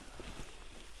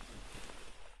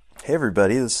Hey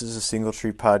everybody, this is a Single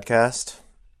Tree podcast.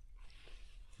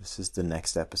 This is the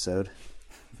next episode,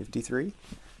 53,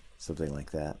 something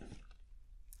like that.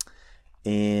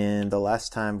 And the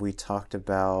last time we talked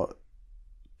about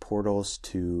portals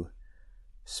to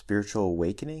spiritual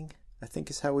awakening, I think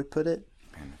is how we put it.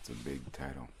 Man, it's a big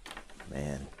title.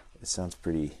 Man, it sounds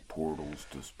pretty... Portals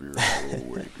to spiritual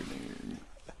awakening.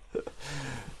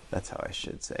 That's how I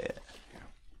should say it. Yeah.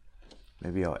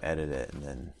 Maybe I'll edit it and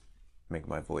then make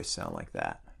my voice sound like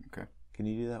that. Okay. Can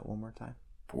you do that one more time?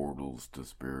 Portals to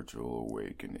spiritual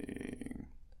awakening.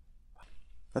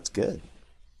 That's good.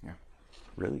 Yeah.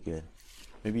 Really good.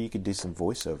 Maybe you could do some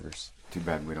voiceovers. Too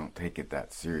bad we don't take it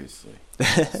that seriously.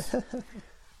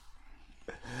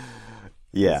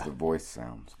 Yeah. As the voice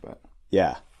sounds, but...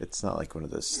 Yeah, it's not like one of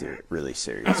those really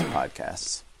serious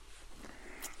podcasts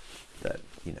that,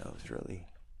 is really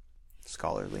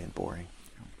scholarly and boring.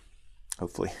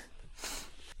 Hopefully.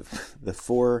 The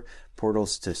 4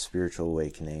 portals to spiritual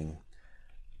awakening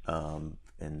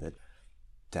in the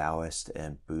Taoist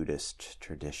and Buddhist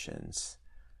traditions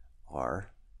are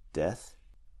death,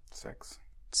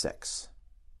 sex,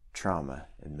 trauma,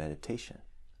 and meditation.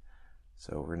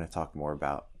 So we're going to talk more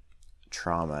about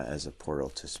trauma as a portal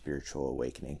to spiritual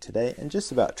awakening today, and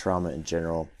just about trauma in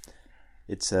general.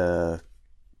 It's a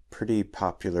pretty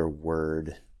popular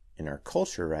word in our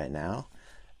culture right now,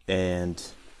 and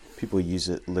people use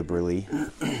it liberally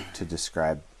to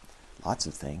describe lots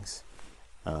of things,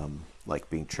 like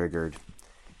being triggered.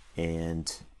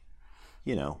 And,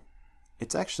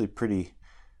 it's actually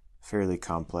fairly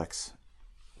complex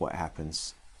what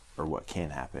happens or what can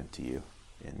happen to you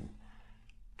in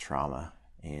trauma.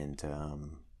 And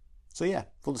so,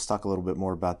 we'll just talk a little bit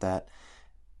more about that.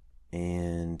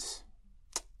 And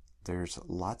there's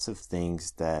lots of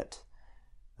things that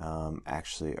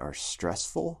actually are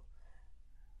stressful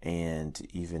and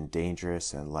even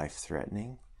dangerous and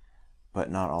life-threatening, but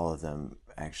not all of them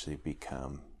actually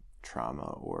become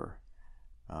trauma or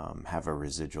have a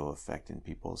residual effect in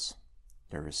people's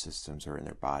nervous systems or in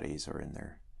their bodies or in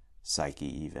their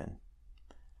psyche even.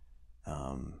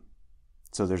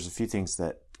 So there's a few things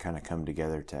that kind of come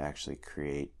together to actually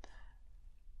create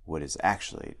what is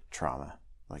actually trauma,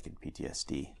 like in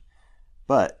PTSD.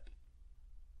 But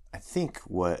I think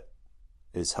what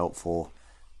is helpful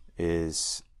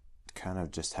is kind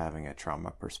of just having a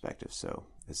trauma perspective. So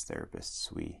as therapists,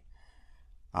 we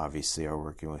obviously are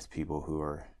working with people who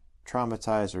are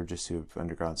traumatized or just who have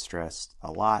undergone stress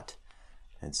a lot.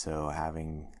 And so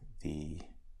having the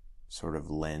sort of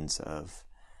lens of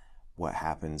what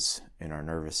happens in our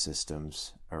nervous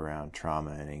systems around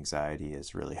trauma and anxiety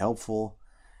is really helpful,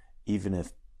 even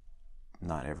if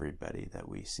not everybody that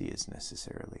we see is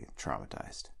necessarily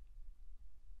traumatized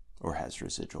or has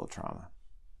residual trauma.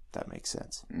 That makes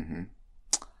sense. Mm-hmm.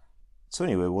 So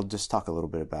anyway, we'll just talk a little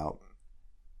bit about,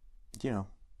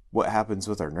 what happens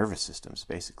with our nervous systems,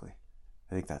 basically.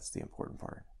 I think that's the important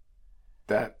part.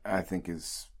 That, I think,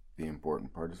 is the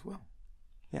important part as well.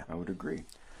 Yeah. I would agree.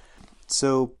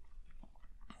 So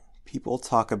people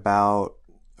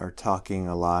are talking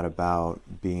a lot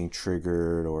about being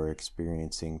triggered or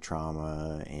experiencing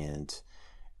trauma, and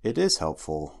it is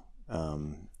helpful,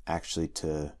 actually,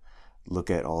 to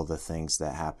look at all the things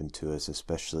that happen to us,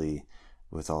 especially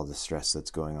with all the stress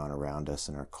that's going on around us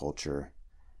in our culture,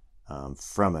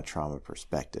 from a trauma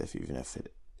perspective, even if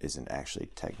it isn't actually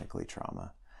technically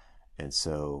trauma. And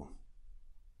so,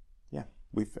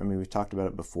 we've talked about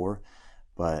it before,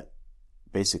 but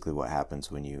basically what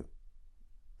happens when you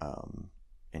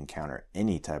encounter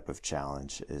any type of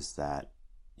challenge is that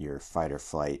your fight or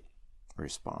flight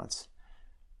response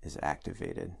is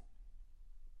activated.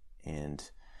 And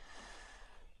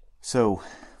so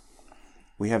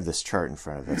we have this chart in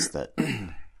front of us that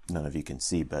none of you can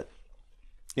see, but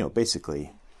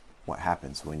basically what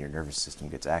happens when your nervous system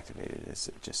gets activated is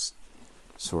it just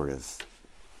sort of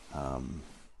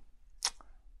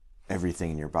everything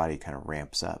in your body kind of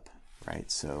ramps up, right?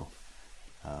 So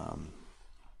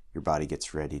your body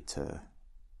gets ready to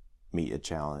meet a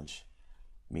challenge,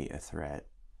 meet a threat,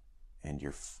 and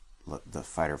the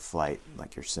fight or flight,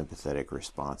 like your sympathetic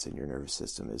response in your nervous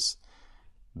system, is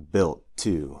built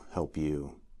to help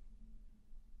you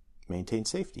maintain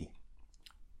safety.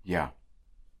 Yeah.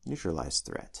 Neutralize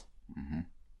threat. Mm-hmm.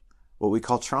 What we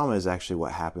call trauma is actually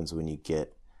what happens when you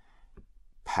get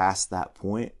past that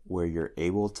point where you're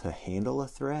able to handle a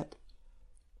threat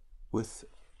with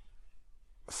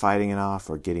fighting it off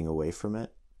or getting away from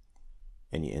it,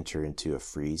 and you enter into a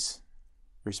freeze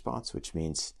response, which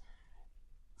means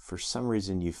for some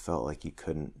reason you felt like you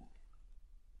couldn't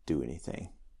do anything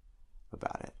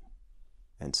about it.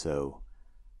 And so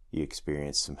you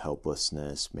experience some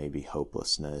helplessness, maybe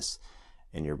hopelessness,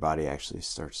 and your body actually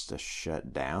starts to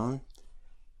shut down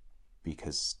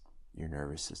because your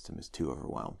nervous system is too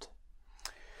overwhelmed.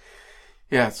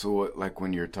 Yeah, so like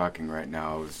when you're talking right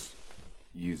now, I was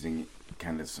using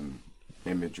kind of some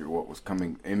imagery.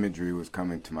 Imagery was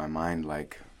coming to my mind,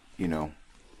 like, you know,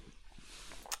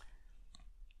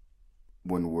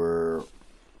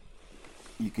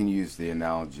 you can use the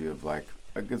analogy of like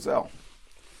a gazelle,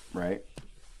 right?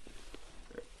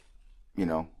 You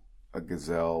know, a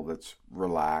gazelle that's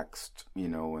relaxed, you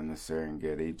know, in the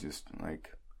Serengeti, just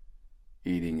like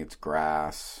eating its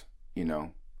grass, you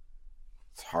know.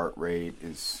 Its heart rate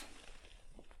is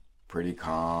pretty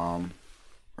calm,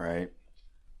 right?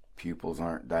 Pupils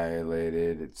aren't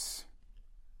dilated. It's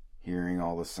hearing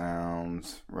all the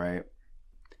sounds, right?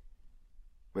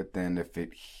 But then if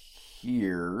it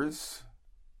hears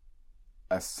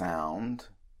a sound,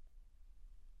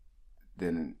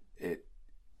 then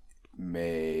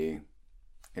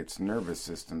its nervous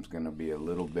system's going to be a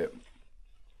little bit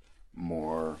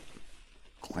more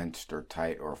clenched or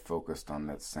tight or focused on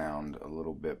that sound a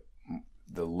little bit.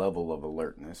 The level of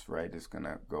alertness, right, is going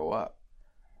to go up.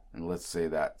 And let's say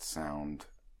that sound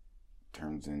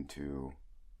turns into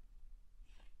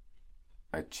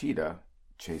a cheetah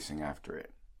chasing after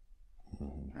it.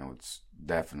 Now it's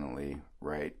definitely,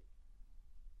 right,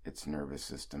 its nervous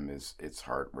system its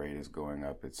heart rate is going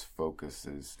up, its focus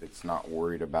is, it's not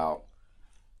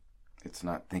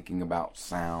thinking about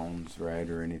sounds, right,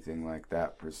 or anything like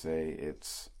that per se.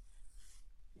 It's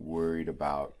worried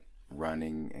about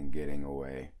running and getting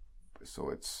away. So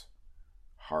its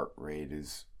heart rate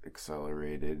is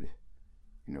accelerated.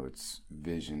 You know, its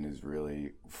vision is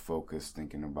really focused,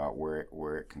 thinking about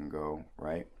where it can go,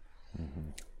 right? Mm-hmm.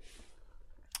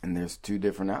 And there's two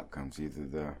different outcomes. Either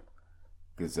the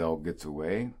gazelle gets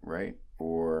away, right?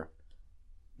 Or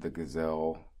the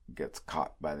gazelle gets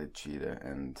caught by the cheetah.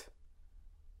 And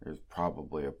there's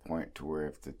probably a point to where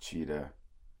if the cheetah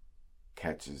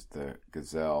catches the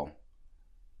gazelle,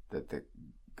 that the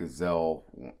gazelle,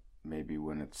 maybe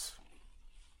when it's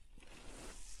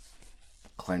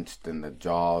clenched in the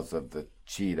jaws of the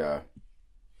cheetah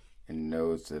and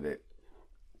knows that it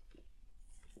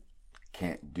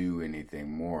can't do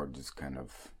anything more, just kind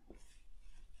of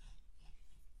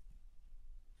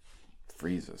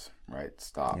freezes, right?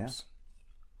 Stops.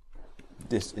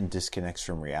 Yeah. And disconnects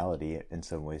from reality in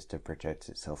some ways to protect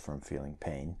itself from feeling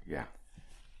pain. Yeah.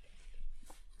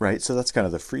 Right, so that's kind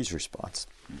of the freeze response.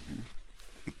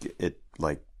 Mm-hmm. It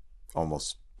like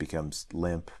almost becomes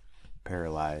limp,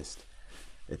 paralyzed.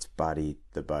 The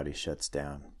body shuts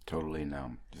down. Totally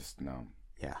numb, just numb.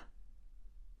 Yeah.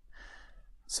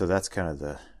 So that's kind of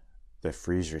the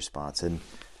freeze response, and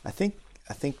I think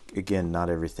again, not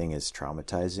everything is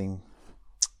traumatizing.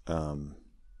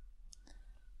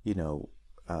 You know,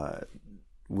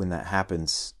 when that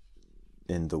happens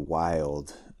in the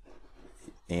wild,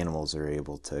 animals are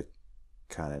able to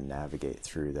kind of navigate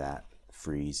through that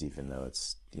freeze, even though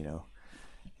it's, you know,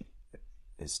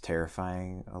 is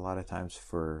terrifying a lot of times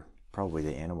for probably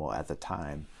the animal at the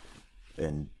time,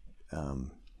 and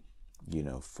you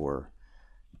know, for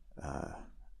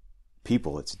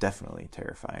people it's definitely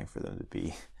terrifying for them to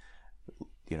be,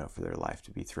 you know, for their life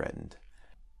to be threatened.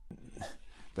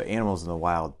 But animals in the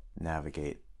wild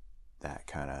navigate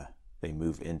that they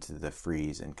move into the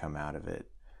freeze and come out of it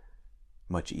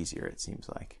much easier, it seems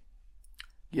like.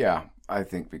 Yeah, I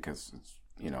think because it's,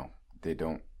 you know, they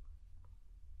don't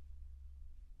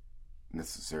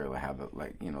necessarily have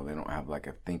they don't have like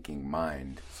a thinking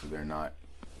mind, so they're not,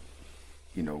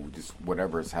 you know, just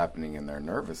whatever is happening in their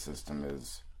nervous system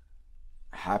is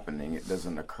happening. It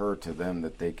doesn't occur to them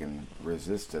that they can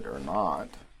resist it or not.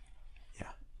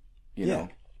 Yeah. You know,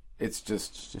 it's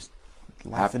just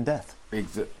life and death.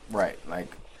 Right.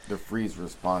 Like the freeze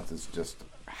response is just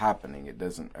happening. It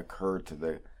doesn't occur to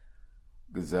the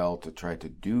gazelle to try to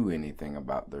do anything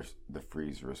about the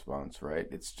freeze response, right?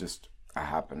 It's just a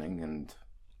happening, and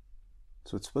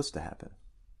so it's supposed to happen.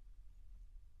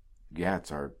 Yeah,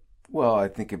 I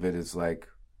think of it as like,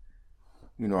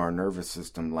 you know, our nervous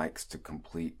system likes to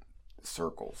complete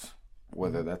circles,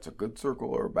 whether that's a good circle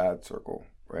or a bad circle,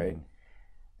 right?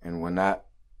 Mm-hmm. And when that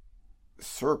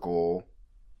circle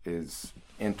is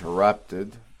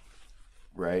interrupted,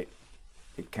 right,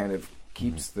 it kind of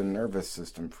keeps the nervous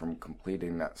system from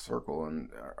completing that circle. And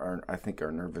I think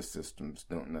our nervous systems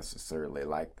don't necessarily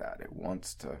like that. It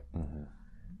wants to. Mm-hmm.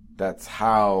 That's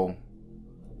how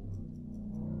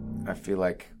I feel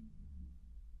like,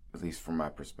 at least from my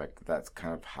perspective, that's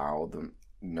kind of how the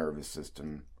nervous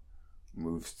system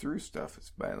moves through stuff.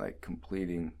 It's by like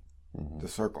completing the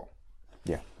circle.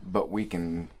 Yeah. But we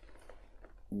can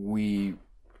we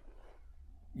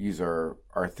use our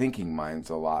thinking minds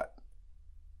a lot,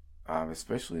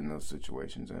 especially in those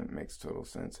situations, and it makes total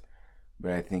sense.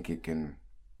 But I think it can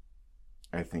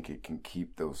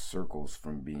keep those circles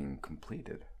from being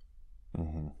completed.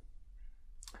 Mm-hmm.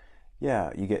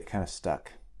 Yeah, you get kind of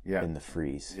stuck in the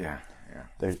freeze. Yeah.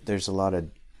 There's a lot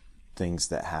of things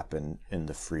that happen in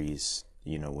the freeze,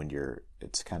 when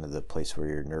it's kind of the place where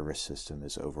your nervous system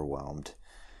is overwhelmed,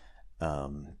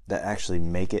 that actually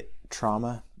make it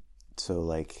trauma. So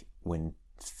like when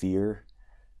fear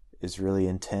is really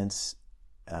intense,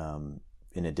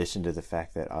 in addition to the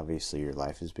fact that obviously your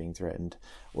life is being threatened,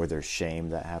 or there's shame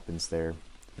that happens there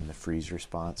in the freeze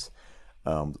response,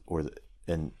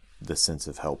 and the sense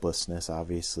of helplessness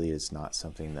obviously is not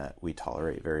something that we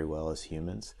tolerate very well as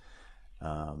humans.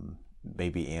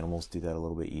 Maybe animals do that a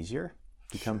little bit easier,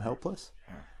 become helpless.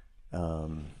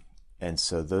 And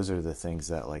so those are the things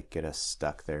that like get us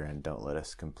stuck there and don't let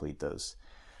us complete those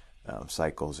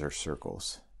cycles or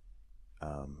circles.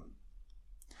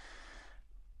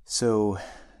 So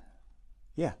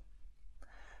yeah,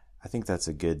 I think that's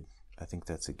a good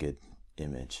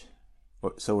image.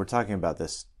 So we're talking about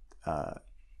this,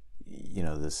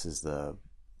 this is the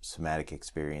somatic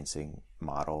experiencing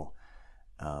model,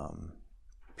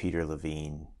 Peter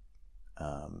Levine.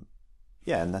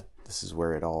 And this is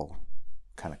where it all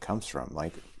kind of comes from,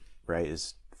 right,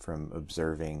 is from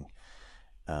observing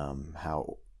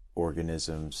how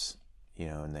organisms,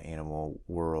 in the animal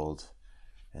world,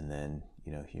 and then,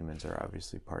 humans are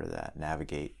obviously part of that,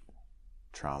 navigate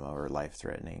trauma or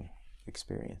life-threatening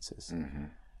experiences,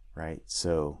 right?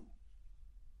 So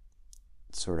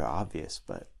it's sort of obvious,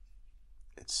 but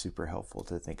it's super helpful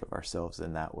to think of ourselves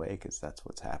in that way, because that's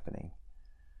what's happening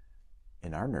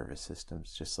in our nervous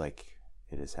systems, just like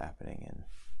it is happening in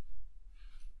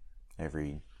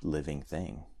every living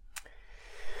thing.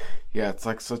 Yeah, it's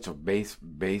like such a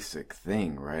basic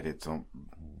thing, right? It's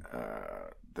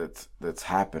that's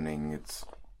happening. It's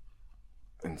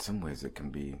in some ways it can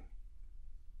be,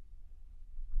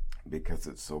 because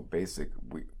it's so basic.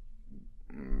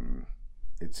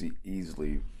 It's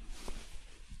easily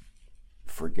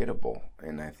forgettable,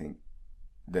 and I think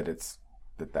that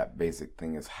that basic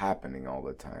thing is happening all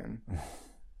the time,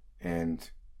 and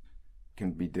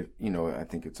can be, I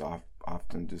think it's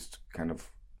often just kind of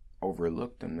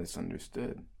overlooked and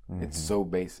misunderstood. It's so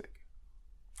basic.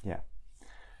 Yeah,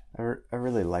 I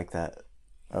really like that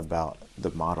about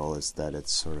the model, is that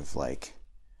it's sort of like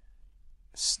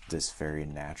this very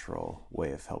natural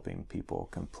way of helping people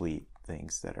complete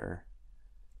things that are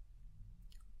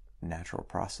natural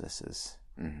processes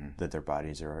that their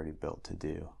bodies are already built to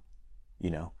do.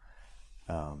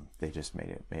 They just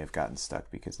may have gotten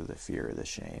stuck because of the fear or the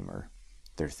shame or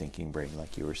their thinking brain,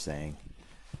 like you were saying.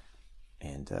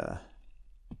 And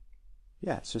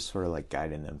it's just sort of like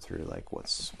guiding them through like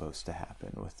what's supposed to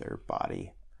happen with their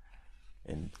body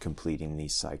in completing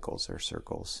these cycles or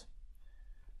circles.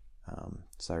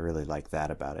 So I really like that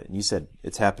about it. And you said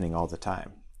it's happening all the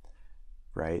time,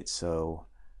 right? So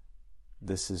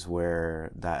this is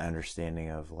where that understanding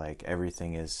of like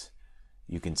everything is,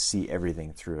 you can see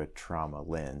everything through a trauma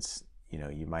lens.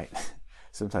 You might,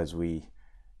 sometimes we,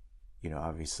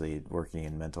 obviously working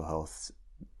in mental health,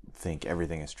 think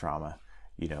everything is trauma,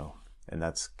 and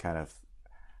that's kind of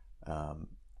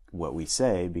what we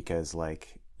say, because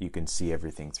like you can see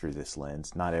everything through this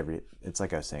lens. It's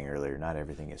like I was saying earlier, not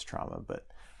everything is trauma,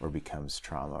 or becomes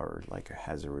trauma, or like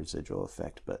has a residual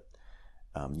effect, but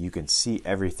you can see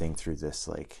everything through this,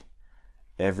 like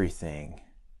everything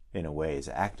in a way is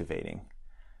activating,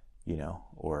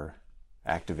 or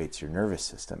activates your nervous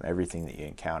system, everything that you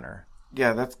encounter.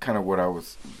 Yeah, that's kind of what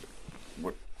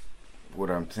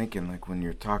I'm thinking. Like when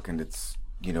you're talking, it's,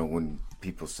 when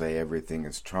people say everything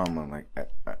is trauma, like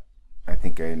I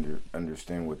think I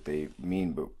understand what they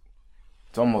mean, but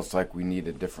it's almost like we need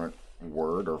a different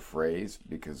word or phrase,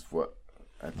 because what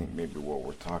I think maybe what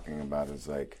we're talking about is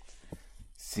like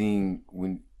seeing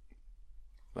through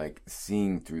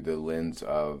the lens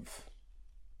of,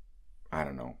 I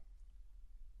don't know,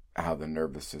 how the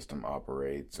nervous system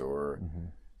operates, or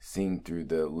seeing through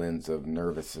the lens of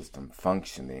nervous system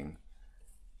functioning.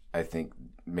 I think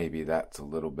maybe that's a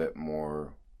little bit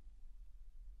more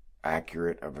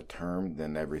accurate of a term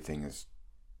than everything is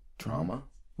trauma.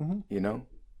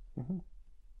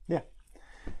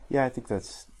 Yeah, I think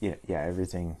that's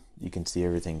everything, you can see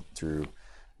everything through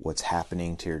what's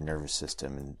happening to your nervous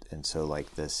system, and so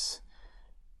like this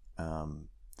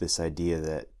this idea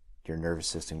that your nervous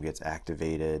system gets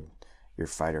activated, your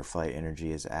fight or flight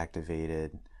energy is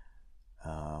activated.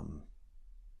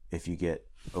 If you get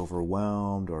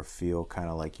overwhelmed or feel kind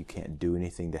of like you can't do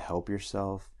anything to help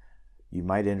yourself. You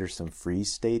might enter some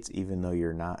freeze states even though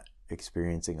you're not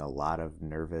experiencing a lot of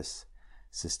nervous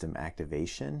system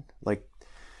activation. Like,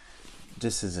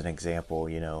 just as an example,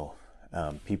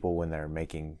 people when they're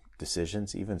making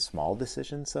decisions, even small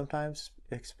decisions, sometimes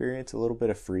experience a little bit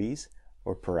of freeze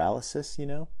or paralysis,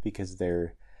 because they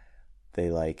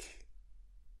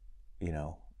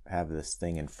have this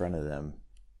thing in front of them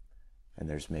and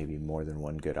there's maybe more than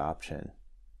one good option,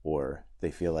 or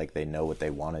they feel like they know what they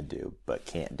want to do but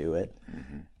can't do it.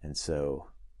 Mm-hmm. And so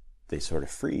they sort of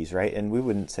freeze, right? And we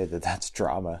wouldn't say that that's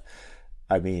trauma.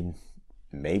 I mean,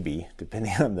 maybe,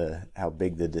 depending on how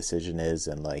big the decision is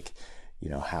and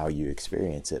how you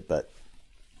experience it, but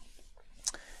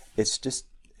it's just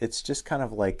kind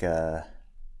of like a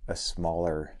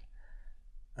smaller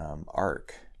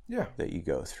arc that you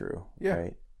go through,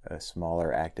 right? A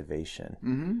smaller activation.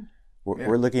 Mm-hmm.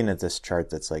 We're looking at this chart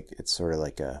that's it's sort of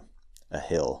like a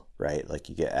hill, right? Like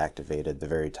you get activated. The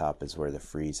very top is where the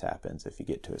freeze happens if you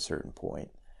get to a certain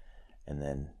point. And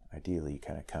then ideally you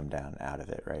kind of come down out of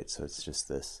it, right? So it's just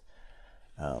this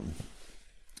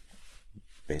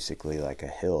basically like a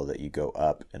hill that you go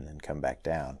up and then come back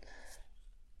down.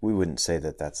 We wouldn't say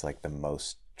that that's like the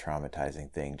most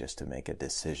traumatizing thing just to make a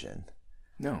decision.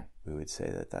 No. We would say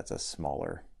that that's a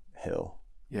smaller hill.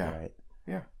 Yeah. Right?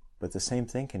 Yeah. But the same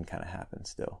thing can kind of happen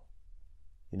still,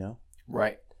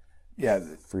 Right. Yeah.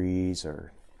 Freeze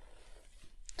or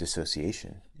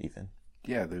dissociation even.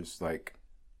 Yeah, there's like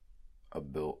a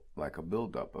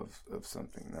buildup of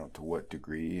something. Now, to what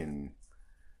degree and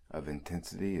of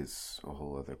intensity is a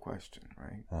whole other question,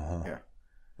 right? Uh-huh. Yeah.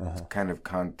 Uh-huh. It's kind of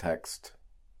context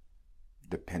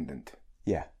dependent.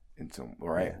 Yeah. In some,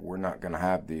 right? Yeah. We're not going to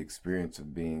have the experience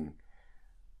of being,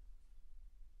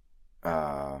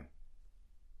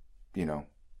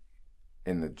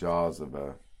 in the jaws of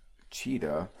a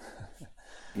cheetah,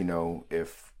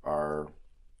 if our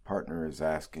partner is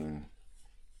asking,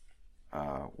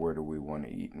 where do we want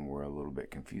to eat, and we're a little bit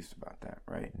confused about that,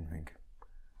 right? Mm-hmm. Like,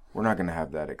 we're not going to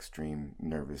have that extreme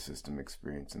nervous system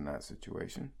experience in that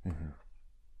situation. Mm-hmm.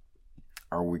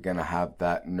 Are we going to have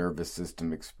that nervous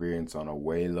system experience on a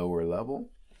way lower level?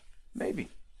 Maybe.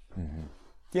 Mm-hmm.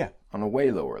 Yeah. On a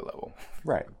way lower level.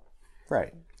 Right.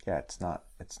 Right. Yeah, it's not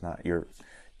your,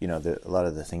 a lot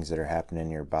of the things that are happening in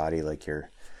your body, like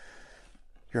your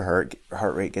heart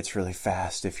rate gets really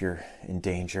fast if you're in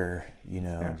danger,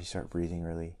 and you start breathing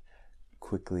really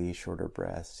quickly, shorter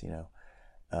breaths,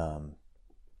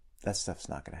 that stuff's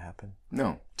not going to happen.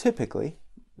 No. Typically.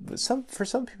 But for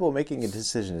some people, making a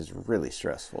decision is really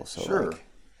stressful. So sure.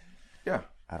 Yeah.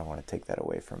 I don't want to take that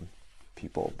away from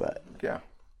people, but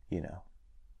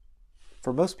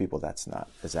for most people, that's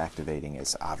not as activating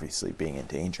as obviously being in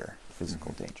danger,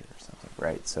 physical danger or something,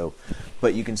 right? So,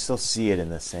 but you can still see it in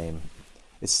the same.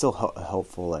 It's still a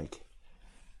helpful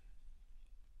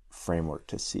framework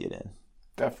to see it in.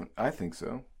 Definitely, I think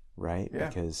so. Right? Yeah.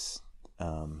 Because,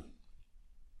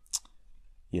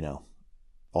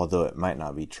 although it might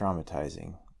not be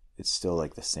traumatizing, it's still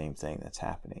like the same thing that's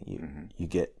happening. You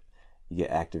get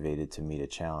activated to meet a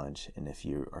challenge, and if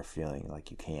you are feeling like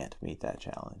you can't meet that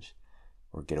challenge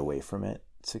or get away from it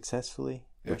successfully,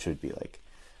 which would be like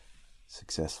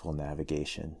successful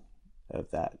navigation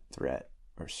of that threat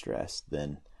or stress,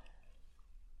 then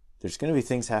there's going to be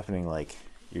things happening, like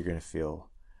you're going to feel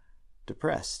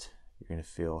depressed, you're going to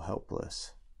feel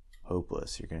helpless,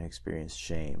 hopeless, you're going to experience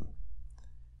shame,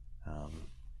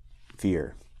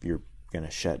 fear, you're going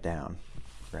to shut down,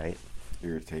 right?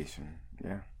 Irritation,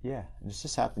 yeah. Yeah, and it's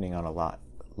just happening on a lot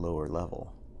lower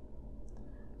level.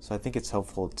 So I think it's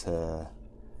helpful to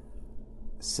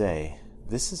say,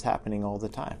 this is happening all the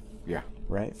time. Yeah.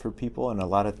 Right? For people, and a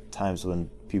lot of times when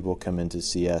people come in to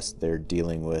see us, they're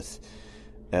dealing with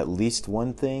at least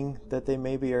one thing that they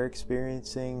maybe are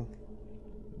experiencing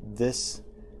this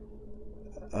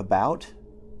about,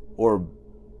 or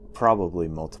probably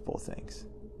multiple things.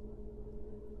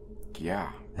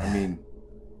 Yeah. I mean,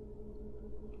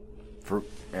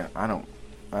 I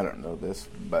don't know this,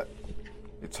 but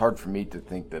it's hard for me to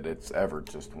think that it's ever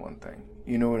just one thing.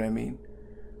 You know what I mean?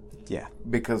 Yeah.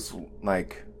 Because,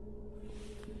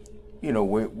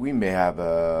 we may have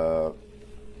a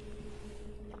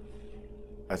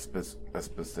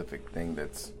specific thing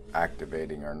that's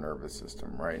activating our nervous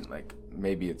system, right? Like,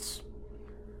 maybe it's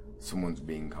someone's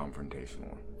being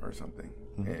confrontational or something,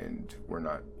 mm-hmm. and we're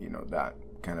not, that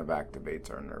kind of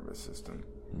activates our nervous system.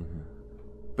 Mm-hmm.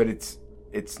 But it's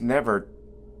never,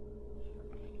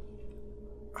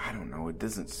 I don't know, it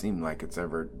doesn't seem like it's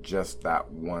ever just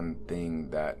that one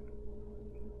thing that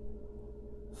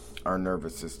our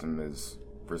nervous system is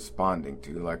responding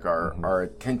to. Like our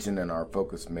attention and our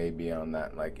focus may be on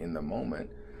that, like in the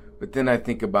moment. But then I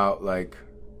think about like,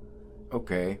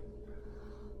 okay,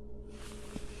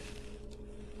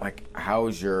 like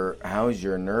how's your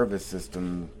nervous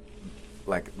system,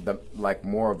 like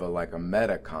more of a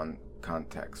meta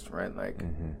context, right? Like,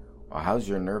 well, how's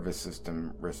your nervous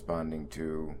system responding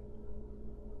to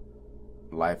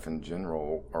life in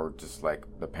general, or just like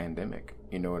the pandemic?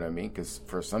 You know what I mean? Because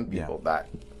for some people,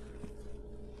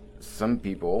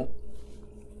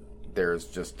 there's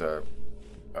just a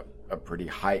pretty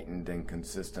heightened and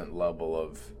consistent level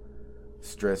of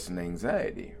stress and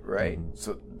anxiety, right?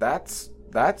 So that's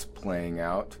playing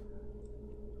out,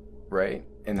 right?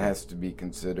 And has to be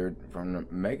considered from a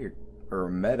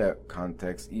meta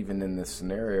context, even in this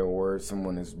scenario where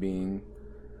someone is being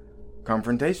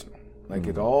confrontational. Like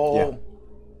it all... Yeah.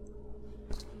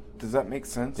 Does that make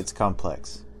sense? It's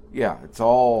complex. Yeah, it's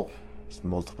all... There's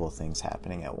multiple things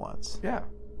happening at once. Yeah.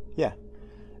 Yeah.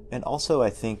 And also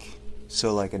I think,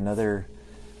 so like another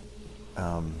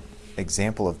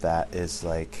example of that is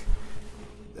like,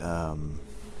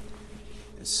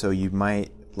 so you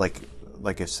might, like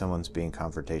if someone's being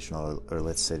confrontational, or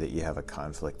let's say that you have a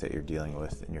conflict that you're dealing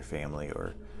with in your family,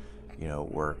 or, you know,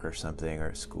 work or something, or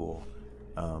at school.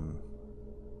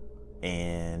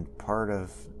 And part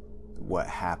of what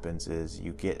happens is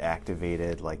you get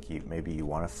activated, like maybe you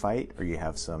want to fight, or you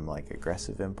have some like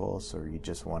aggressive impulse, or you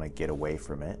just want to get away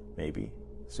from it, maybe.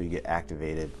 So you get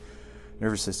activated,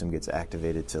 nervous system gets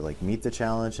activated to like meet the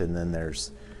challenge, and then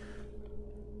there's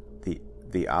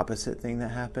the opposite thing that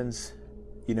happens.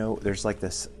 You know, there's like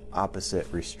this opposite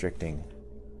restricting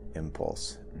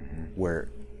impulse where,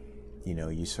 you know,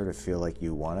 you sort of feel like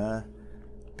you want to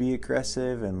be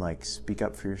aggressive and like speak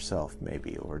up for yourself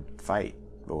maybe, or fight,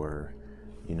 or,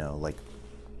 you know, like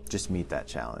just meet that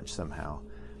challenge somehow.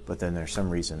 But then there's some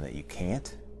reason that you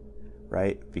can't,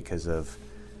 right? Because of,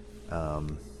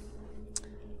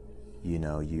 you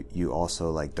know, you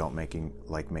also like don't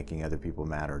making other people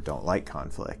mad, or don't like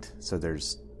conflict. So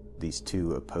there's these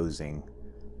two opposing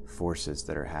forces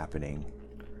that are happening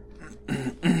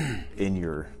in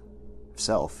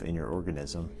yourself, in your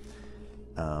organism,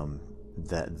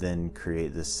 that then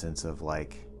create this sense of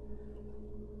like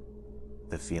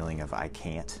the feeling of I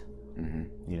can't,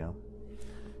 you know,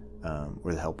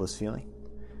 or the helpless feeling.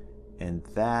 And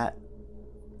that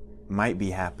might be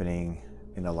happening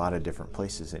in a lot of different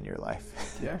places in your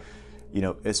life. Yeah. You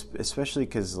know, especially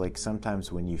because like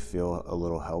sometimes when you feel a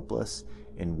little helpless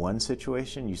in one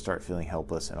situation, you start feeling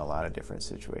helpless in a lot of different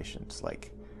situations.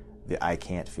 Like the I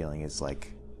can't feeling is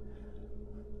like,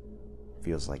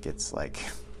 feels like it's like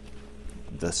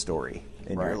the story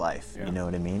in your life. Yeah. You know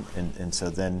what I mean? And so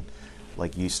then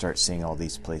like you start seeing all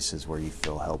these places where you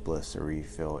feel helpless, or you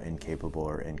feel incapable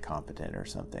or incompetent or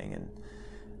something. And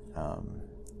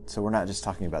so we're not just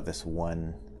talking about this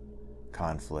one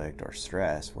conflict or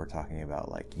stress. We're talking about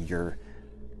like your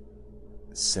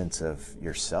sense of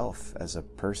yourself as a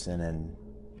person and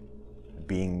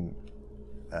being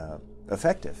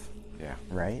effective. Yeah.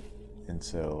 Right? And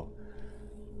so,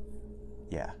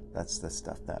 yeah, that's the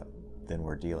stuff that then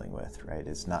we're dealing with, right?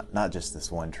 It's not just this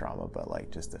one trauma, but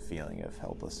like just the feeling of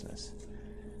helplessness.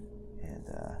 And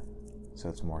so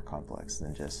it's more complex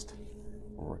than just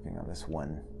we're working on this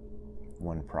one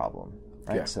problem,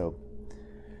 right? Yeah. So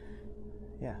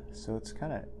yeah, so it's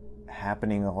kind of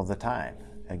happening all the time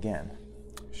again.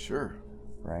 Sure.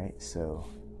 Right? So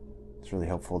it's really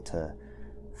helpful to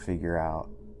figure out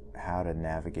how to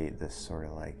navigate this sort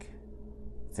of like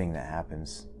thing that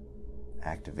happens,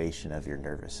 activation of your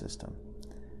nervous system,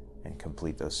 and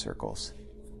complete those circles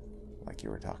like you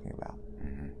were talking about.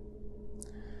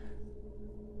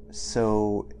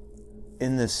 So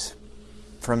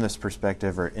from this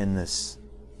perspective, or in this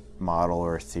model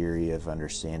or theory of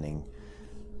understanding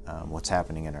what's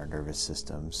happening in our nervous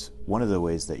systems, one of the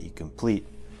ways that you complete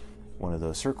one of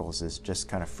those circles is just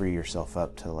kind of free yourself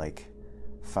up to like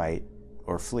fight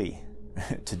or flee,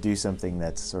 to do something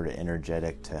that's sort of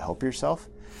energetic to help yourself.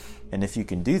 And if you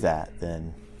can do that,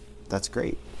 then that's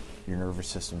great. Your nervous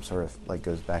system sort of like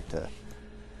goes back to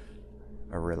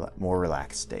a more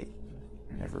relaxed state.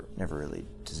 Never really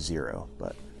to zero,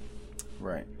 but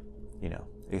right. You know,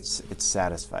 it's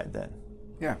satisfied then.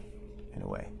 Yeah. In a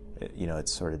way, you know,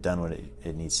 it's sort of done what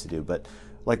it needs to do. But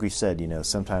like we said, you know,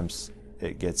 sometimes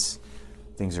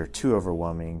things are too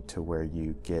overwhelming to where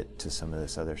you get to some of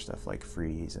this other stuff like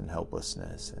freeze and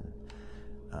helplessness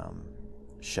and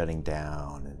shutting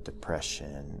down and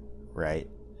depression, right?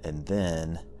 And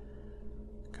then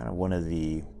kind of one of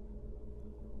the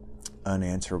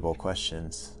unanswerable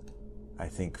questions, I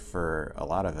think, for a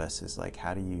lot of us is like,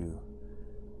 how do you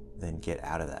then get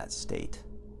out of that state.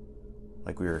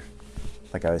 Like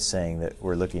I was saying, that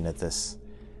we're looking at this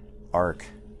arc,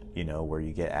 where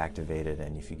you get activated,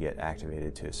 and if you get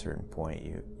activated to a certain point,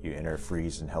 you enter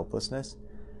freeze and helplessness.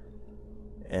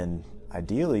 And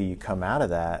ideally, you come out of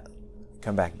that,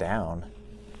 come back down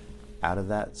out of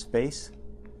that space,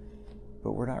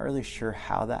 but we're not really sure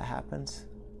how that happens,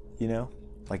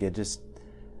 like it just,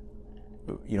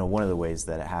 one of the ways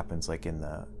that it happens, like in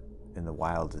the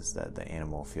wild, is that the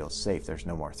animal feels safe. There's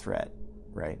no more threat,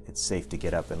 right? It's safe to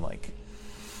get up and like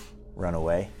run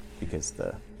away because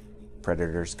the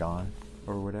predator's gone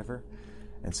or whatever.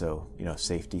 And so,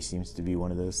 safety seems to be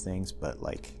one of those things, but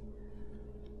like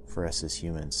for us as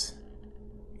humans,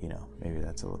 maybe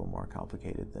that's a little more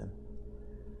complicated than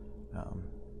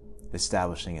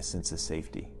establishing a sense of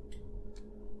safety,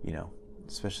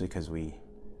 especially because we,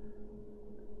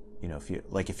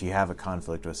 if you have a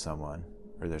conflict with someone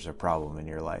or there's a problem in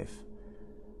your life,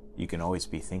 you can always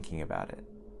be thinking about it.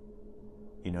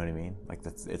 You know what I mean? Like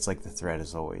it's like the threat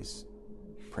is always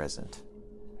present.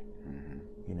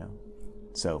 Mm-hmm.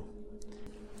 So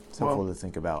it's helpful to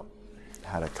think about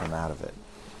how to come out of it.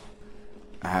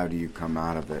 How do you come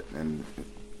out of it? And,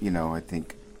 I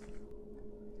think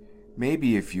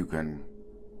maybe if you can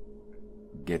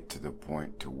get to the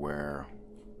point to where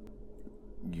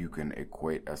you can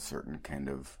equate a certain kind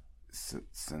of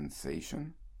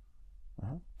sensation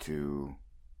to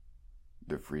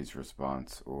the freeze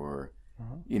response, or,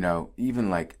 even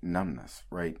like numbness,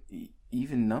 right?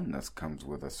 Even numbness comes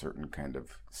with a certain kind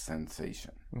of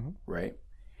sensation, right?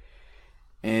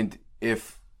 And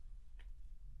if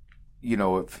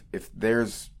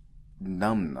there's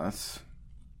numbness,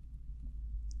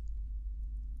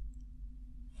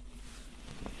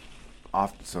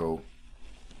 so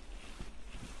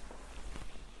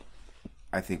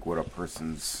I think what a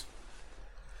person's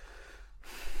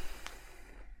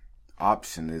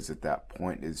option is at that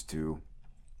point is to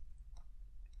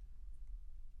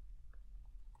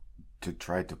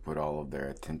try to put all of their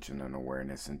attention and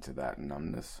awareness into that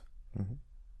numbness,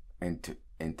 and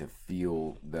to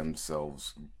feel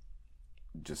themselves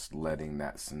just letting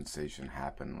that sensation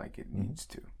happen like it needs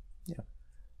to. Yeah.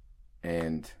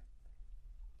 And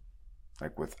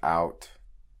like without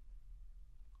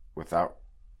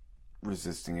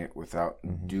resisting it, without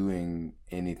doing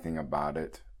anything about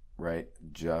it, right?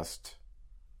 Just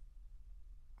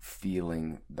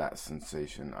feeling that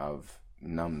sensation of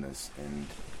numbness and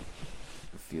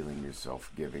feeling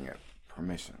yourself giving it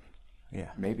permission.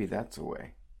 Yeah. Maybe that's a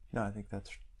way. No, I think that's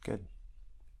good.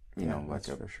 Like that's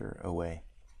for sure a way.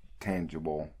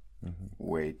 Tangible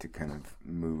way to kind of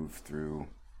move through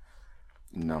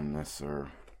numbness,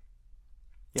 or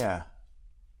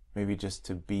maybe just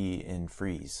to be in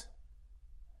freeze.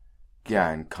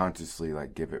 And consciously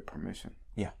like give it permission.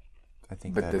 Yeah, I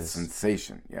think. But the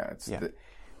sensation,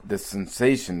 the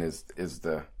sensation is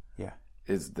the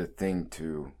thing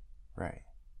to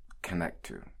connect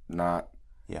to, not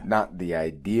the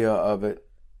idea of it.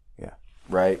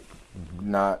 Right?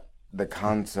 Not the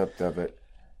concept of it,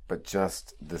 but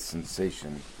just the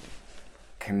sensation,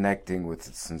 connecting with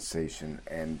the sensation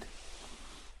and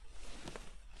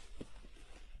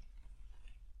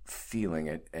feeling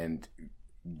it and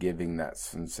giving that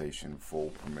sensation full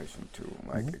permission to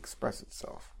express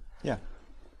itself. Yeah.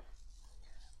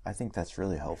 I think that's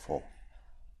really helpful.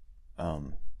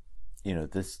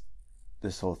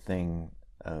 This whole thing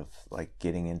of like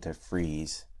getting into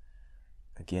freeze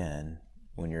again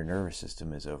when your nervous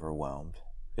system is overwhelmed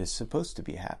is supposed to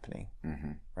be happening,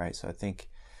 right? So I think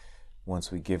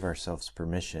once we give ourselves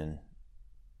permission,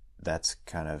 that's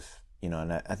kind of,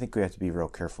 and I think we have to be real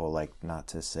careful, like not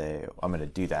to say, I'm going to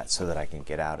do that so that I can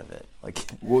get out of it. Like,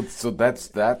 well, so that's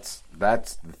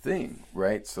the thing,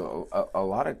 right? So a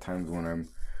lot of times when I'm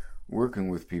working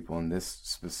with people in this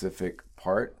specific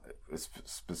part,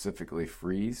 specifically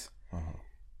freeze,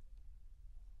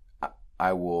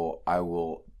 I will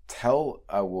tell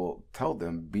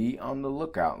them, be on the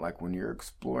lookout. Like when you're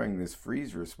exploring this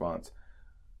freeze response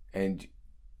and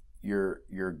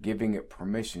you're giving it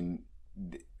permission,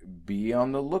 be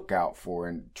on the lookout for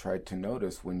and try to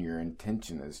notice when your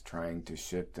intention is trying to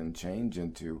shift and change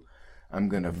into, I'm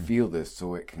going to feel this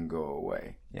so it can go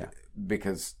away. Yeah.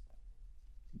 Because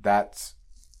that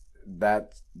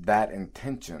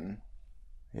intention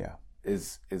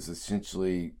is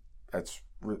essentially, that's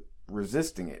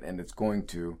resisting it, and it's going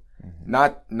to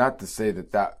not to say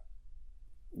that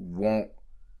won't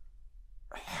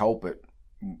help it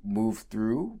move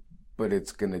through, but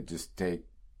it's going to just take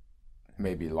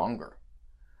maybe longer.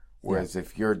 Whereas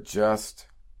if you're just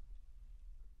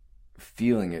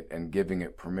feeling it and giving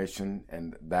it permission,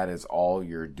 and that is all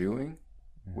you're doing,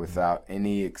 without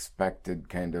any expected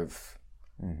kind of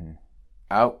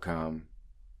outcome,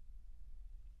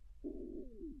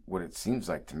 what it seems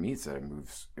like to me is that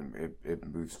it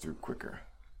moves through quicker.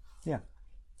 Yeah.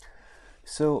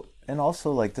 So, and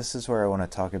also, like, this is where I want to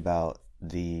talk about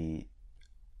the,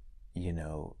 you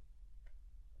know,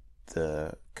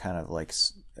 the kind of like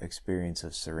experience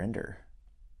of surrender,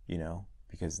 you know,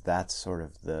 because that's sort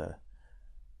of the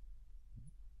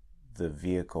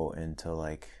vehicle into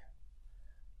like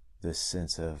this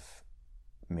sense of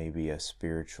maybe a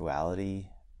spirituality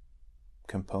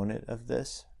component of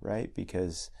this, right?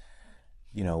 Because,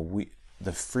 you know,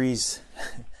 the freeze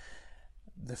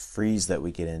that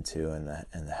we get into, and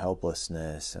the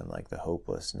helplessness and like the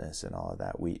hopelessness and all of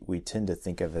that, we tend to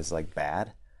think of as like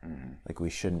bad, like we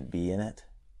shouldn't be in it,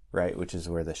 right? Which is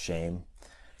where the shame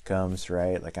comes,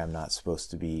 right? Like, I'm not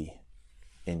supposed to be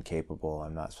incapable,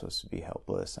 I'm not supposed to be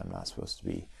helpless, I'm not supposed to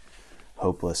be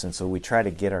hopeless. And so we try to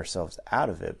get ourselves out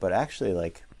of it. But actually,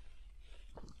 like,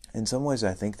 in some ways,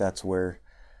 I think that's where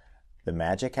the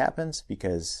magic happens,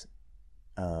 because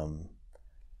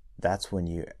that's when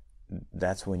you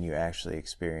actually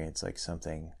experience like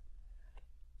something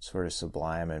sort of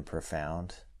sublime and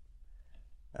profound,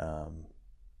 and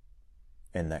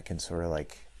that can sort of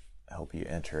like help you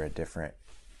enter a different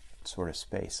sort of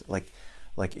space. Like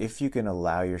if you can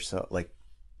allow yourself, like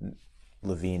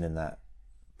Levine in that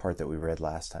part that we read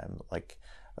last time, like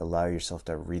allow yourself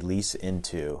to release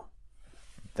into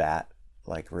that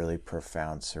like really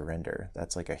profound surrender.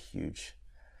 That's like a huge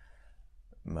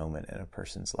moment in a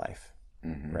person's life,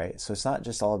 right? So it's not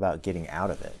just all about getting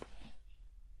out of it,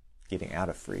 getting out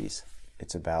of freeze.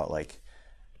 It's about like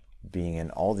being in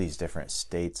all these different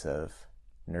states of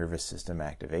nervous system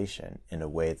activation in a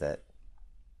way that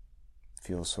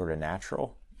feels sort of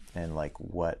natural and like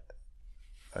what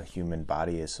a human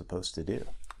body is supposed to do.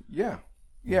 Yeah.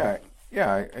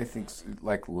 I think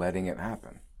like letting it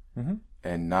happen,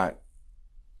 and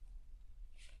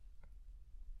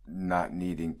not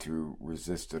needing to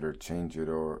resist it or change it,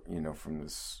 or, you know, from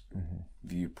this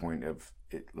viewpoint of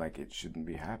it, like it shouldn't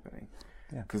be happening.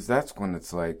 Yeah. Because that's when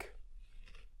it's like,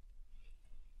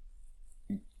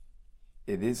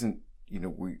 it isn't, you know,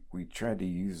 we try to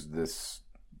use this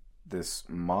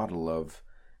model of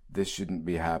this shouldn't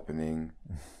be happening,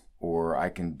 or I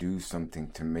can do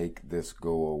something to make this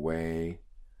go away,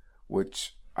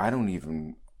 which I'm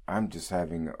just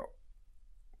having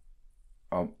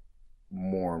a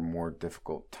more and more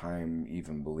difficult time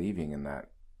even believing in that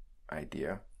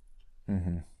idea,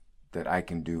 that I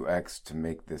can do X to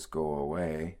make this go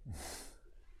away.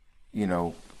 You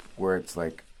know, where it's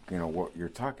like, you know, what you're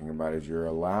talking about is you're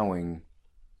allowing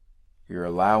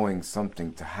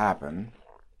something to happen,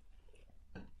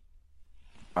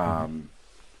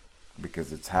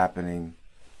 because it's happening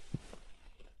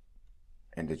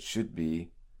and it should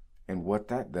be. And what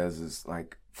that does is,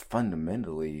 like,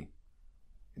 fundamentally,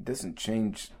 it doesn't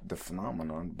change the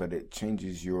phenomenon, but it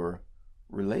changes your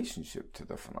relationship to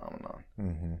the phenomenon.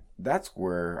 That's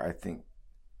where I think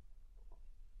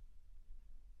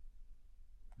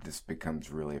this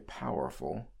becomes really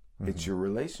powerful. It's your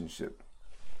relationship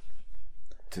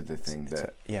to the thing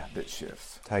that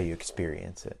shifts. It's how you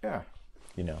experience it. Yeah.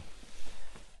 You know.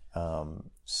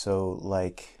 So,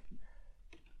 like,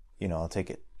 you know, I'll take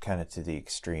it kind of to the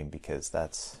extreme, because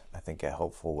that's, I think, a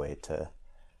helpful way to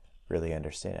really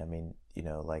understand. I mean, you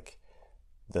know, like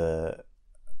the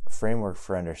framework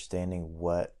for understanding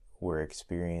what we're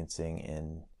experiencing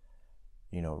in,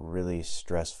 you know, really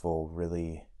stressful,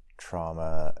 really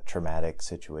traumatic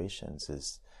situations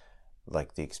is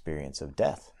like the experience of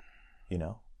death. You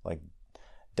know, like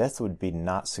death would be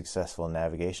not successful in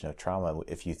navigation of trauma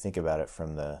if you think about it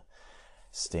from the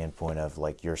standpoint of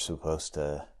like you're supposed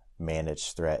to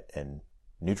manage threat and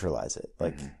neutralize it.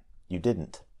 Like you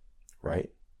didn't, right?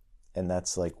 And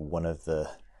that's like one of the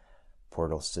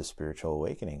portals to spiritual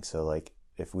awakening. So like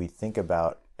if we think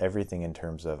about everything in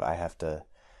terms of I have to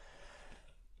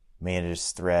manage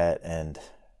threat and,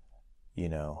 you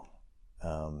know,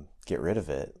 get rid of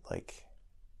it, like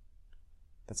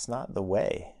that's not the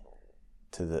way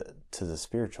to the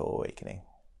spiritual awakening,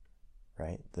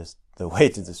 right? The way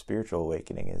to the spiritual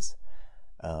awakening is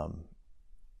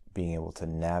being able to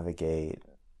navigate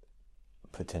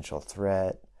potential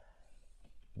threat,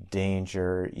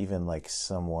 danger, even like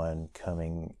someone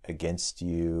coming against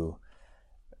you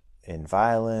in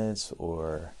violence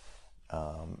or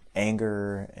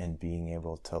anger, and being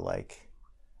able to like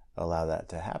allow that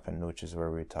to happen, which is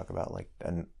where we talk about like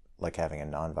having a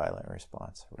nonviolent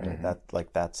response, right?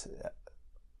 That's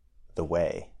the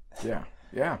way.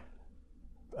 Yeah.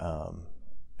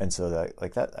 And so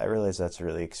that I realize that's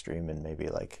really extreme and maybe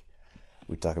like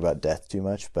we talk about death too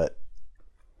much, but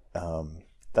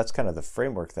that's kind of the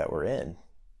framework that we're in,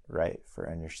 right? For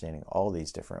understanding all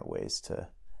these different ways to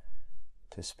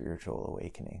spiritual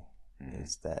awakening,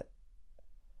 is that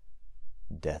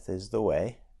death is the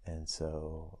way. And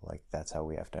so, like, that's how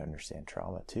we have to understand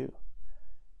trauma too,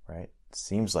 right? It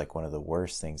seems like one of the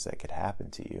worst things that could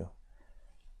happen to you,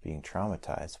 being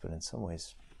traumatized, but in some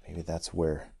ways, maybe that's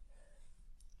where,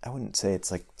 I wouldn't say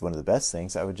it's like one of the best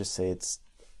things. I would just say it's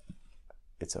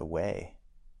a way,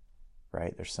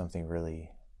 right? There's something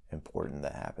really important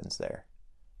that happens there.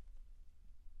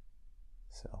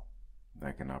 So,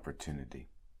 like an opportunity.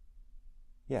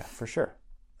 Yeah, for sure.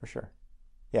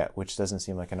 Yeah, which doesn't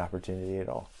seem like an opportunity at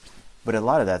all. But a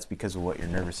lot of that's because of what your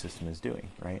nervous system is doing,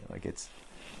 right? Like, it's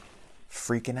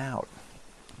freaking out.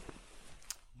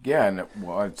 Yeah, and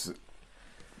it's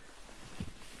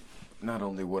not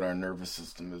only what our nervous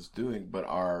system is doing, but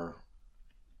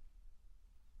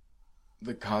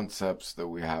the concepts that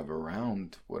we have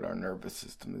around what our nervous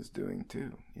system is doing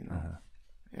too, you know?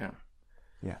 Yeah.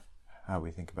 How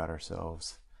we think about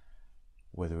ourselves,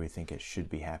 whether we think it should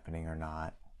be happening or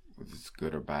not. Whether it's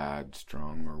good or bad,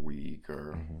 strong or weak,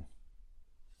 or...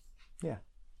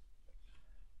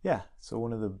 Yeah. So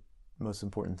one of the most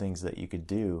important things that you could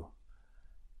do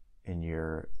in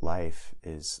your life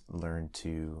is learn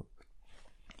to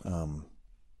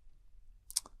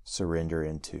surrender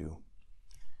into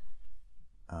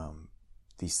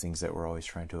these things that we're always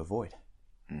trying to avoid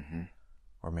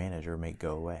or manage or make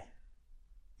go away.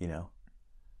 You know,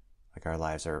 like, our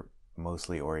lives are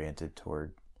mostly oriented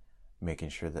toward making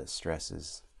sure that stress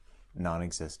is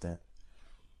non-existent,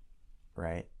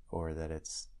 right? Or that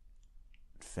it's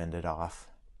fended off,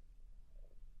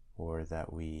 or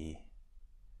that we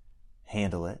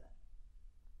handle it,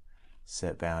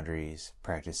 set boundaries,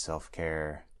 practice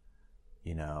self-care,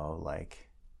 you know, like,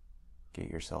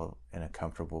 get yourself in a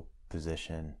comfortable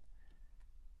position.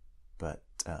 But,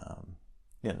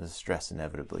 the stress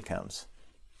inevitably comes,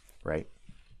 right?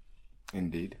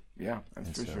 Indeed. Yeah,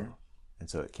 that's for sure. And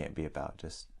so it can't be about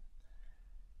just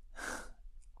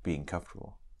being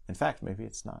comfortable. In fact, maybe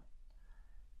it's not.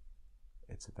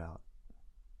 It's about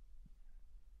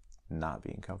not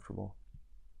being comfortable,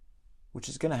 which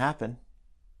is going to happen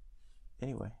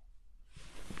anyway.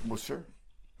 Well, sure.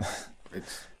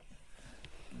 It's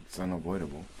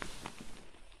unavoidable.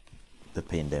 The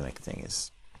pandemic thing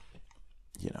is,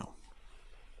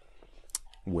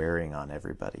 wearing on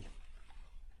everybody.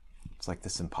 It's like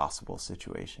this impossible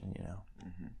situation,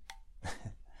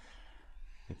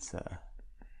 It's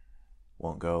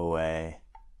won't go away.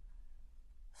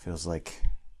 Feels like,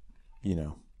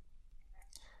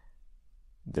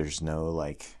 there's no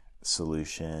like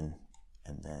solution,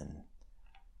 and then,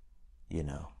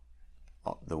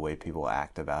 the way people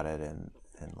act about it and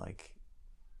like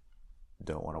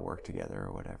don't want to work together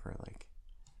or whatever, like,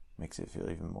 makes it feel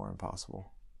even more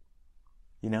impossible.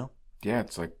 Yeah,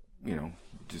 it's like,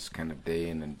 just kind of day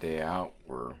in and day out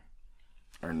where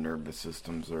our nervous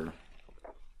systems are,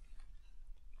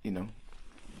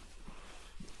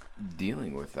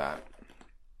 dealing with that.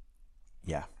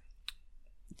 Yeah,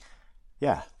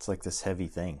 it's like this heavy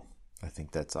thing. I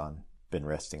think that's been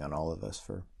resting on all of us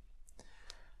for,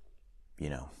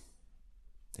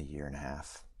 a year and a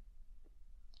half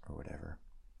or whatever.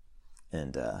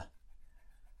 And,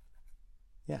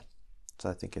 so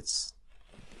I think it's,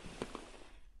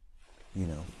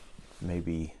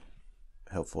 maybe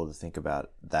helpful to think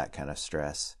about that kind of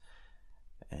stress,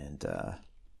 and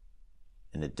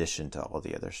in addition to all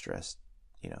the other stress,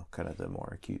 kind of the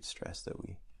more acute stress that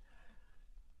we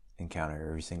encounter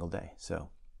every single day. So,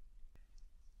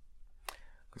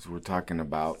 because we're talking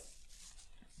about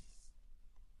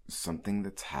something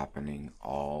that's happening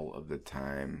all of the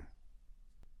time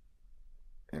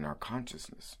in our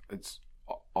consciousness. It's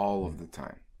all of the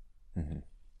time.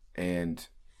 And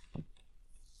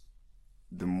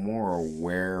the more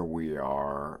aware we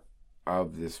are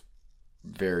of this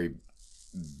very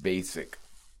basic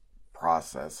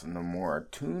process, and the more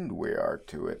attuned we are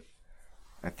to it,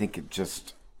 I think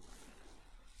it's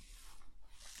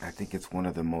one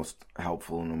of the most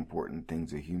helpful and important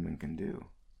things a human can do.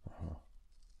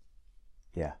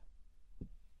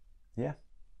 Yeah.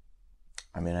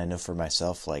 I mean, I know for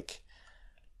myself, like,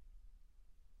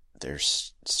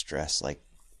 there's stress like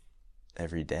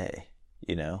every day,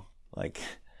 like,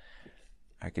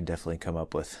 I could definitely come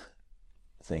up with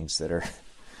things that are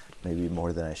maybe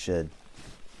more than I should,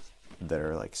 that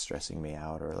are like stressing me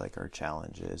out, or like are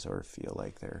challenges, or feel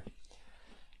like they're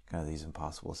kind of these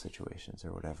impossible situations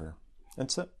or whatever. And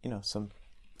so, some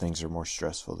things are more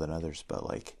stressful than others, but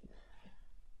like,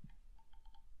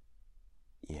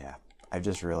 yeah, I've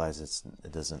just realized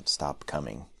it doesn't stop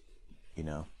coming, you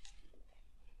know?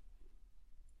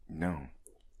 No.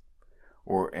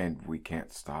 And we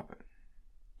can't stop it.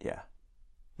 Yeah.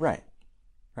 Right.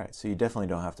 Right. So you definitely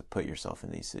don't have to put yourself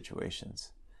in these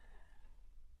situations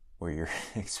where you're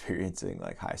experiencing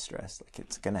like high stress. Like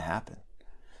it's going to happen.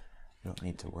 You don't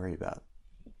need to worry about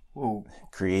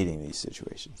creating these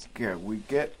situations. Yeah,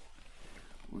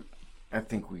 I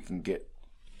think we can get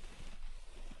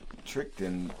tricked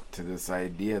into this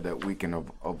idea that we can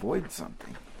avoid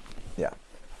something. Yeah.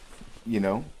 You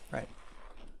know? Right.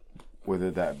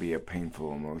 Whether that be a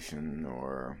painful emotion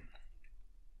or,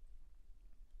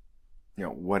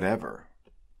 whatever.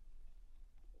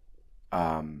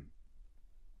 So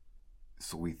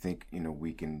we think,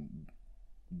 we can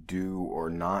do or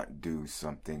not do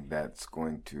something that's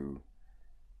going to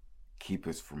keep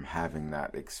us from having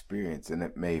that experience. And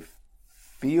it may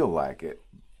feel like it,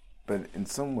 but in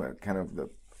some way, kind of the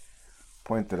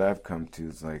point that I've come to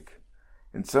is like,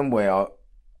 in some way,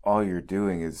 all you're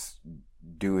doing is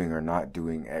doing or not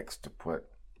doing X to put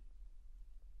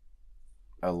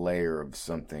a layer of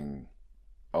something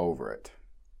over it.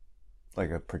 Like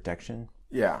a protection?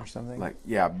 Yeah. Or something?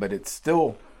 But it's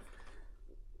still,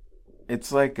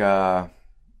 it's like,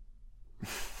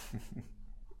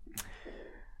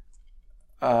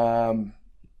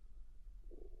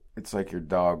 it's like your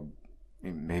dog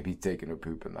maybe taking a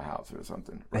poop in the house or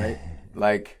something, right?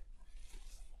 Like,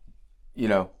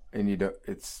 and you don't,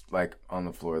 it's like on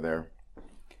the floor there.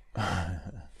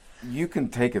 You can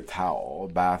take a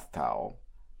bath towel,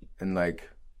 and like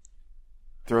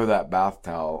throw that bath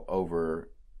towel over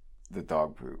the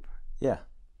dog poop. Yeah.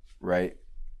 Right?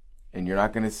 And you're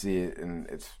not going to see it, and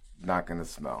it's not going to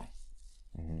smell.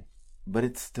 Mm-hmm. But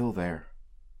it's still there.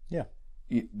 Yeah.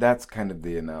 That's kind of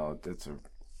the analogy. That's a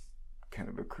kind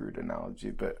of a crude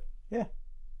analogy, but yeah,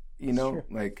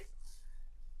 like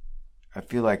I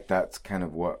feel like that's kind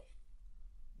of what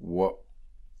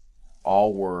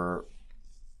all we're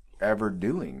ever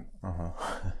doing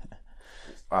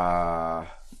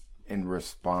in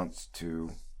response to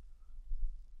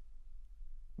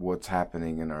what's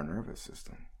happening in our nervous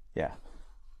system. Yeah.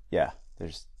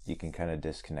 You can kind of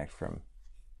disconnect from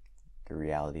the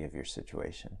reality of your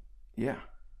situation. Yeah,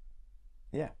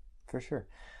 for sure.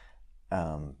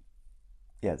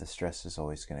 The stress is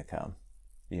always going to come.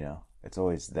 It's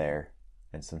always there,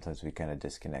 and sometimes we kind of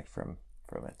disconnect from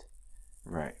it.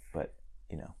 Right. But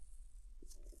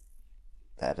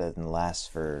that doesn't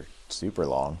last for super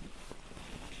long.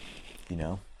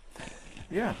 Yeah.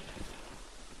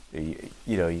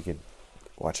 You could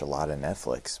watch a lot of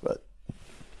Netflix, but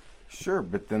sure,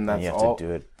 but then that's you have all to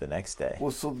do it the next day.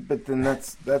 Well, but then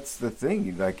that's the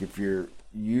thing. Like if you're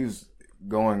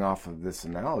going off of this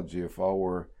analogy, if all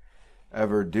we're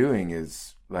ever doing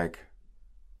is like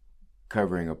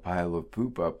covering a pile of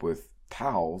poop up with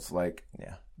towels, like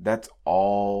that's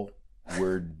all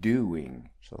we're doing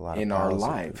in our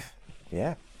life.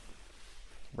 Yeah.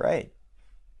 Right.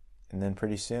 And then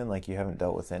pretty soon, like you haven't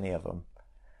dealt with any of them,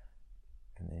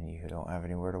 and then you don't have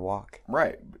anywhere to walk.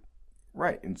 Right.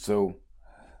 And so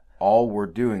all we're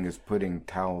doing is putting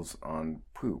towels on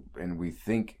poop, and we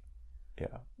think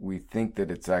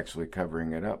that it's actually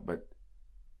covering it up, but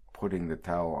putting the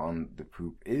towel on the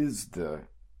poop is the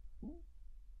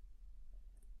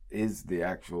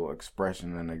actual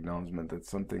expression and acknowledgement that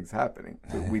something's happening.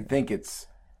 We think it's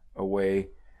a way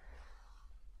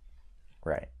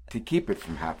to keep it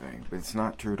from happening, but it's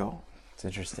not true at all. It's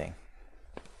interesting.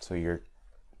 So you're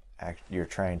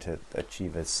trying to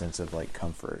achieve a sense of like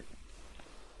comfort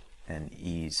and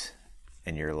ease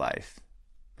in your life,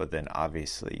 but then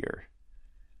obviously you're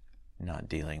not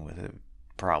dealing with a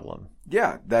problem.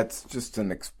 Yeah, that's just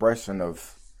an expression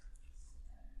of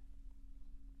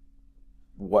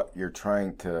what you're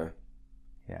trying to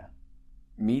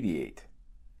mediate.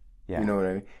 Yeah. You know what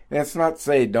I mean? And it's not to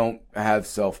say don't have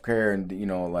self-care and,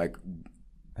 like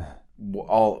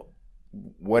all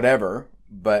whatever,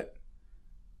 but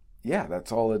yeah,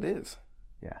 that's all it is.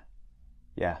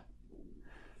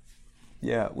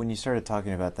 Yeah, when you started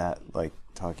talking about that, like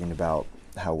talking about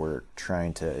how we're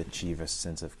trying to achieve a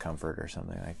sense of comfort or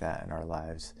something like that in our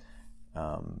lives,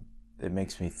 it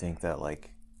makes me think that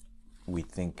like we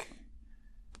think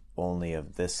only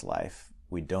of this life.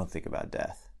 We don't think about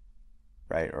death,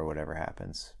 right? Or whatever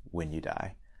happens when you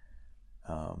die.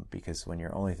 Because when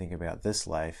you're only thinking about this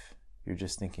life, you're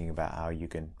just thinking about how you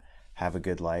can have a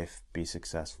good life, be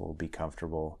successful, be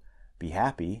comfortable, be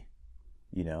happy,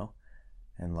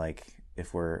 and like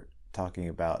if we're talking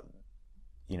about,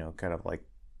 kind of like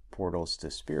portals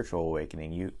to spiritual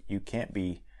awakening, you can't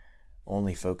be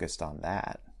only focused on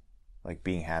that, like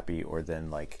being happy or then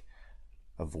like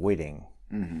avoiding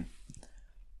Mm-hmm.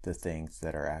 the things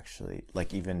that are actually,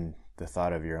 like even the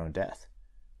thought of your own death.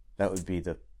 That would be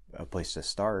a place to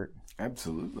start.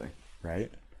 Absolutely. Right?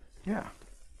 Yeah.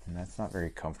 And that's not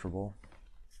very comfortable.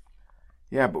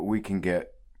 Yeah, but we can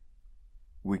get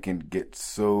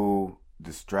so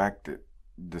distracted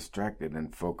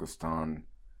and focused on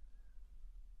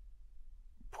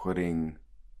putting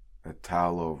a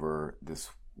towel over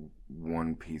this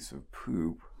one piece of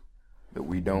poop that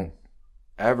we don't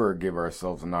ever give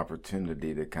ourselves an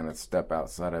opportunity to kind of step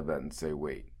outside of that and say,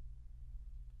 wait,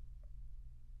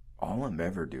 all I'm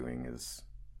ever doing is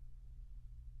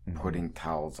putting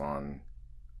towels on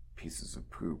pieces of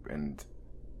poop, and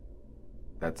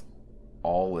that's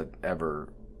all it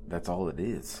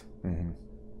is. Mm-hmm.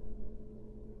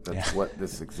 That's what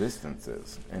this existence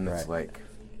is. And it's like,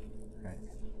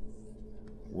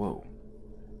 whoa.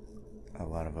 A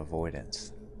lot of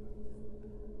avoidance.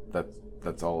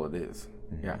 That's all it is.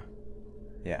 Mm-hmm. Yeah.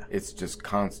 Yeah. It's just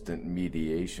constant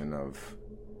mediation of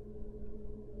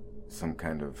some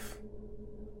kind of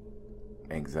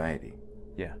anxiety.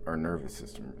 Yeah. Or nervous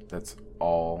system. That's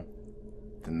all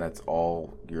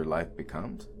your life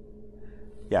becomes.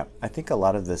 Yeah. I think a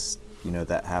lot of this,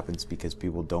 that happens because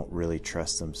people don't really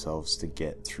trust themselves to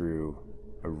get through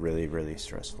a really, really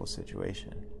stressful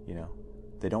situation.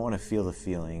 They don't want to feel the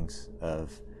feelings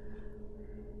of,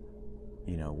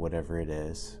 whatever it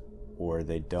is, or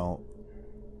they don't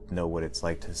know what it's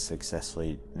like to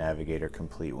successfully navigate or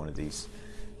complete one of these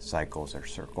cycles or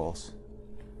circles,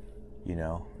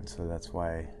 and so that's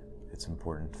why it's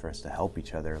important for us to help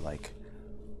each other,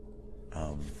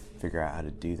 figure out how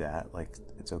to do that. Like,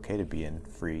 it's okay to be in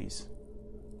freeze,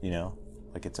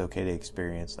 like it's okay to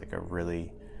experience like a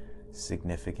really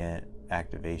significant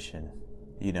activation,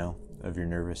 of your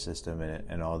nervous system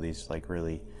and all these like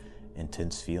really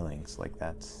intense feelings. Like,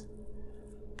 that's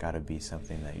got to be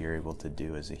something that you're able to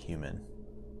do as a human.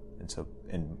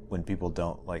 And when people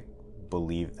don't like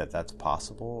believe that that's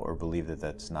possible, or believe that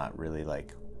that's not really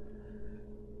like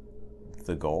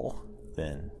the goal,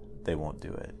 then they won't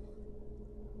do it.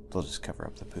 They'll just cover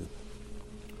up the poop.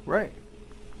 Right.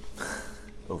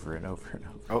 Over and over and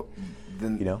over. Oh,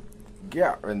 then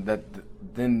Yeah, and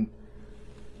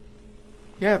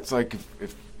it's like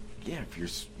if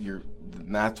you're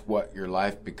that's what your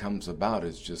life becomes about,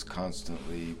 is just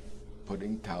constantly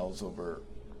putting towels over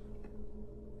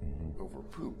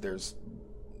poop.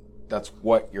 That's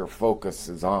what your focus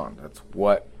is on. That's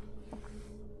what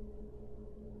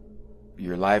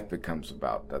your life becomes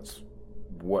about. That's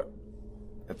what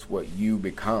you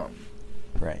become.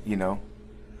 Right.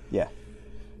 Yeah.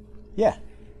 Yeah.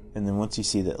 And then once you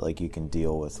see that like you can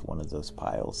deal with one of those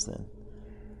piles, then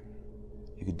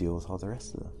you could deal with all the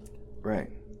rest of them. Right.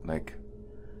 Like,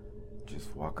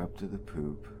 just walk up to the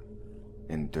poop,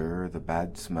 endure the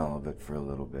bad smell of it for a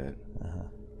little bit,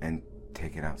 and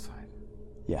take it outside.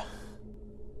 Yeah.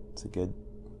 It's a good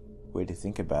way to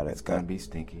think about it. It's going to be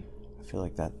stinky. I feel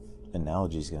like that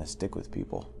analogy is going to stick with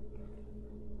people.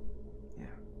 Yeah.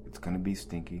 It's going to be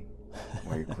stinky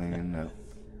while you're cleaning up.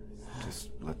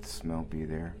 Just let the smell be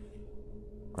there.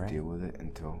 Right. Deal with it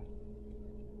until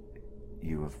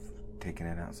you have taken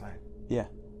it outside. Yeah.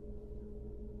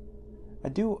 I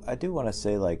do want to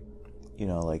say, like,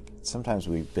 like sometimes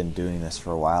we've been doing this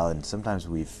for a while, and sometimes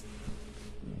we've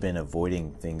been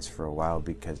avoiding things for a while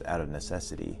because out of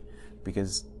necessity,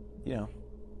 because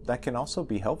that can also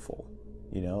be helpful,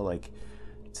 like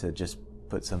to just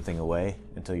put something away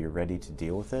until you're ready to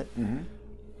deal with it. Mm-hmm.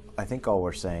 I think all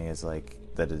we're saying is like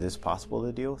that it is possible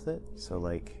to deal with it. So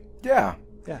like, yeah.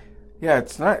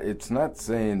 It's not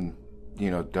saying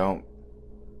don't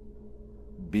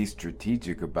be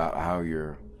strategic about how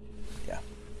you're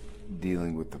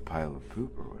dealing with the pile of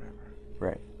poop or whatever.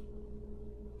 Right.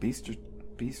 Be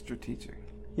strategic.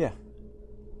 Yeah.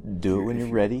 Do it when you're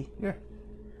ready. Yeah.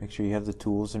 Make sure you have the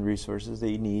tools and resources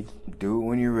that you need. Do it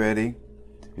when you're ready.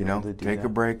 Take a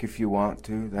break if you want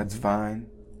to. That's fine.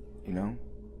 Yeah.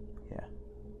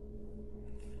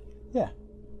 Yeah.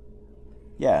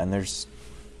 Yeah, and there's,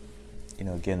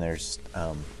 again, there's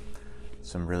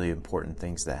some really important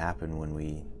things that happen when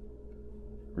we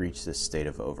reach this state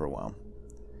of overwhelm.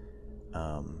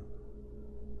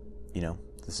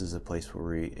 This is a place where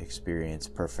we experience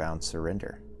profound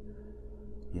surrender,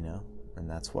 and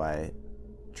that's why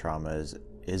trauma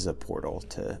is a portal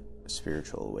to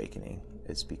spiritual awakening.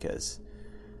 It's because,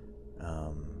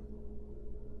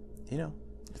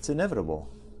 it's inevitable.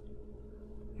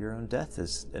 Your own death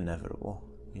is inevitable.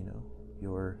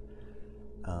 Your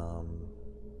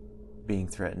being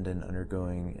threatened and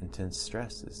undergoing intense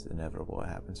stress is inevitable. It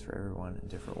happens for everyone in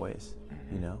different ways,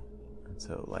 And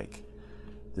so, like,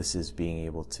 this is being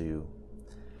able to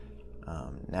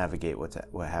navigate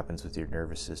what happens with your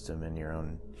nervous system and your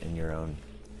own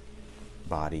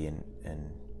body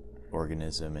and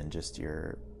organism and just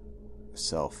your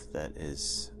self that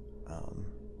is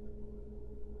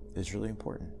really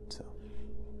important. So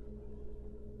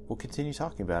we'll continue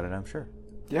talking about it, I'm sure.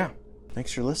 Yeah.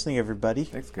 Thanks for listening, everybody.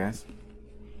 Thanks, guys.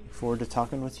 Look forward to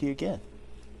talking with you again.